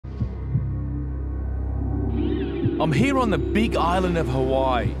I'm here on the big island of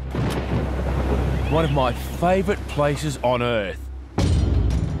Hawaii, one of my favourite places on Earth.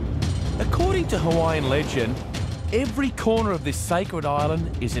 According to Hawaiian legend, every corner of this sacred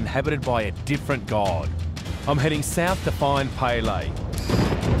island is inhabited by a different god. I'm heading south to find Pele.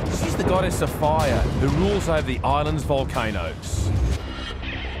 She's the goddess of fire who rules over the island's volcanoes.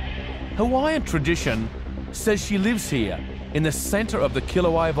 Hawaiian tradition says she lives here in the centre of the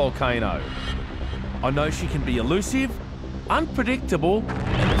Kilauea volcano. I know she can be elusive, unpredictable,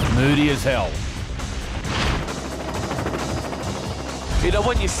 and moody as hell. You know,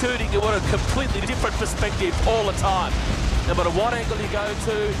 when you're shooting, you want a completely different perspective all the time. No matter what angle you go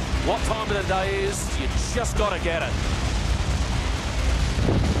to, what time of the day is, you just got to get it.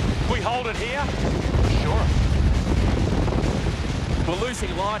 We hold it here? Sure. We're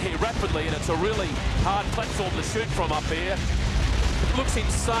losing light here rapidly, and it's a really hard platform to shoot from up here. It looks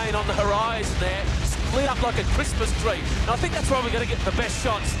insane on the horizon there. It's lit up like a Christmas tree. And I think that's where we're going to get the best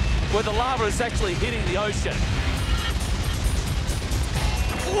shots, where the lava is actually hitting the ocean.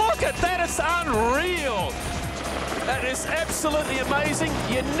 Look at that, it's unreal. That is absolutely amazing.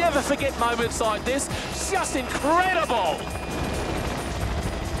 You never forget moments like this. Just incredible.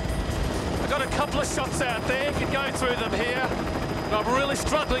 I've got a couple of shots out there. You can go through them here. But I'm really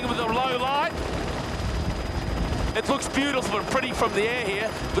struggling with the low light. It looks beautiful and pretty from the air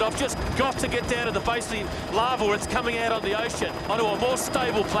here, but I've just got to get down to the base of the lava where it's coming out on the ocean, onto a more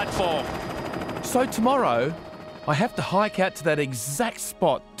stable platform. So tomorrow, I have to hike out to that exact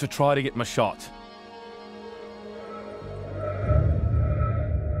spot to try to get my shot.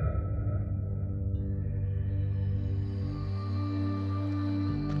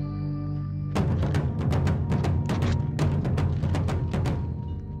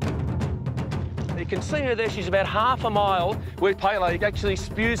 You can see her there, she's about half a mile where Pele actually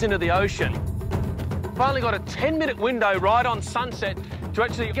spews into the ocean. Finally got a 10-minute window right on sunset to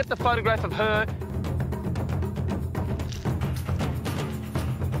actually get the photograph of her.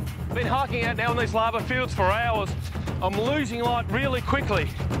 Been hiking out now in these lava fields for hours. I'm losing light really quickly.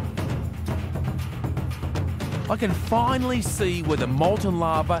 I can finally see where the molten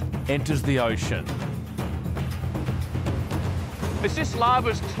lava enters the ocean. This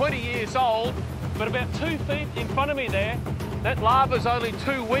lava's 20 years old, but about 2 feet in front of me there, that lava's only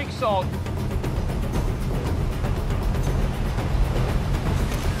 2 weeks old.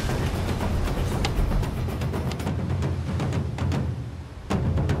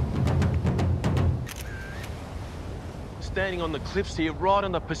 Standing on the cliffs here, right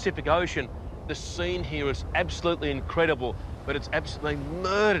on the Pacific Ocean, the scene here is absolutely incredible, but it's absolutely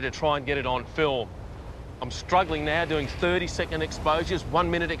murder to try and get it on film. I'm struggling now doing 30-second exposures,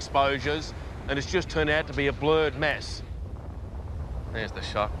 1-minute exposures, and it's just turned out to be a blurred mess. There's the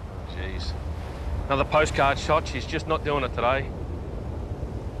shot. Jeez. Another postcard shot. She's just not doing it today.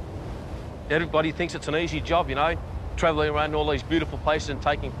 Everybody thinks it's an easy job, you know, travelling around all these beautiful places and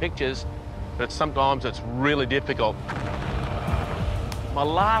taking pictures, but sometimes it's really difficult. My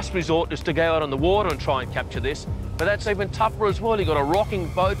last resort is to go out on the water and try and capture this, but that's even tougher as well. You've got a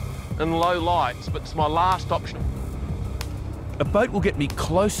rocking boat and low lights, but it's my last option. A boat will get me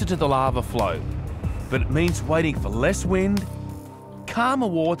closer to the lava flow, but it means waiting for less wind, calmer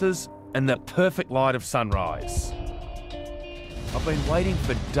waters, and the perfect light of sunrise. I've been waiting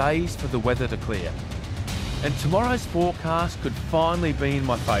for days for the weather to clear, and tomorrow's forecast could finally be in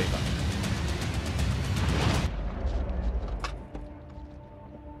my favour.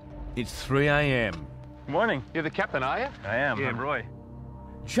 It's 3 a.m. Good morning. You're the captain, are you? I am. Yeah. I'm Roy.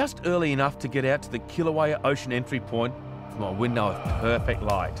 Just early enough to get out to the Kilauea Ocean entry point for my window of perfect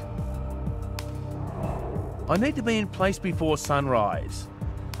light. I need to be in place before sunrise.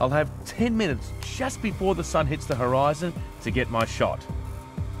 I'll have 10 minutes just before the sun hits the horizon to get my shot.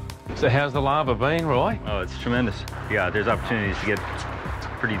 So how's the lava been, Roy? Oh, it's tremendous. Yeah, there's opportunities to get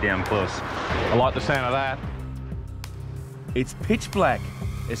pretty damn close. I like the sound of that. It's pitch black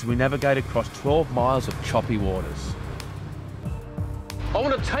as we navigate across 12 miles of choppy waters. I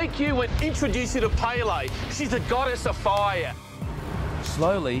want to take you and introduce you to Pele. She's the goddess of fire.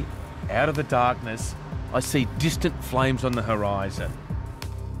 Slowly, out of the darkness, I see distant flames on the horizon.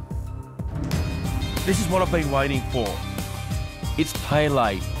 This is what I've been waiting for. It's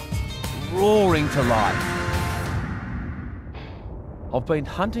Pele, roaring to life. I've been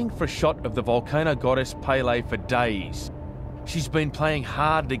hunting for a shot of the volcano goddess Pele for days. She's been playing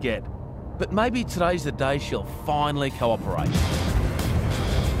hard to get, but maybe today's the day she'll finally cooperate.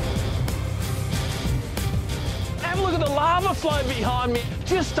 Have a look at the lava flow behind me,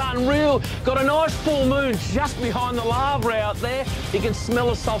 just unreal. Got a nice full moon just behind the lava out there. You can smell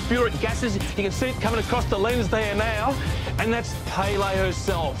the sulfuric gases. You can see it coming across the lens there now. And that's Pele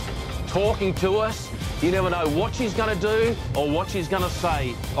herself talking to us. You never know what she's going to do or what she's going to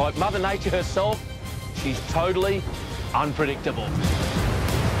say. Like Mother Nature herself, she's totally unpredictable.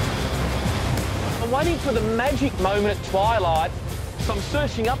 I'm waiting for the magic moment at twilight. So I'm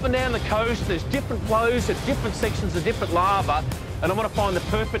searching up and down the coast. There's different flows at different sections of different lava, and I want to find the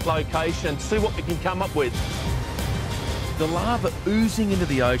perfect location and see what we can come up with. The lava oozing into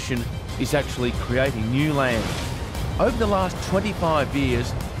the ocean is actually creating new land. Over the last 25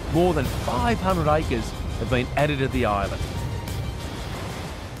 years, more than 500 acres have been added to the island.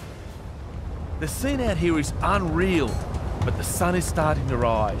 The scene out here is unreal, but the sun is starting to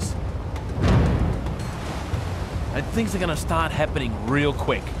rise. And things are going to start happening real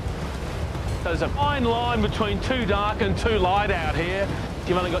quick. There's a fine line between too dark and too light out here.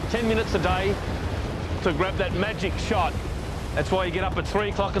 You've only got 10 minutes a day to grab that magic shot. That's why you get up at 3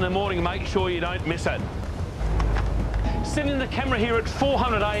 o'clock in the morning and make sure you don't miss it. Setting the camera here at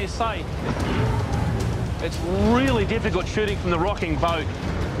 400 ASA. It's really difficult shooting from the rocking boat.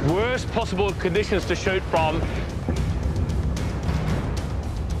 Worst possible conditions to shoot from.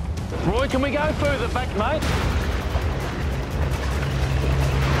 Roy, can we go further back, mate?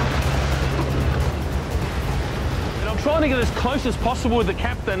 I'm trying to get as close as possible with the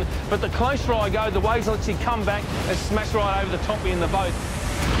captain, but the closer I go, the waves lets you come back and smash right over the top of you in the boat.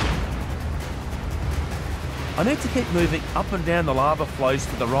 I need to keep moving up and down the lava flows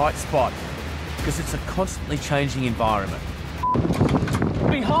to the right spot because it's a constantly changing environment.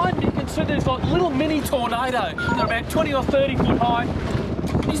 Behind me, you can see there's like little mini tornadoes. They're about 20 or 30 foot high.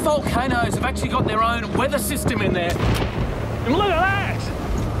 These volcanoes have actually got their own weather system in there. And look at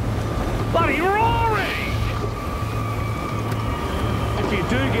that! Bloody roaring! If you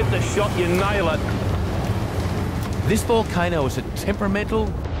do get the shot, you nail it. This volcano is a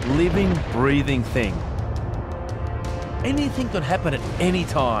temperamental, living, breathing thing. Anything could happen at any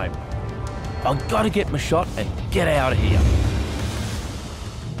time. I've got to get my shot and get out of here.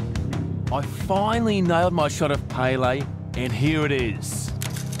 I finally nailed my shot of Pele, and here it is.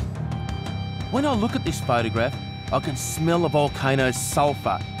 When I look at this photograph, I can smell the volcano's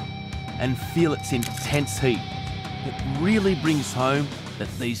sulphur and feel its intense heat. It really brings home that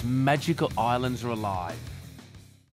these magical islands are alive.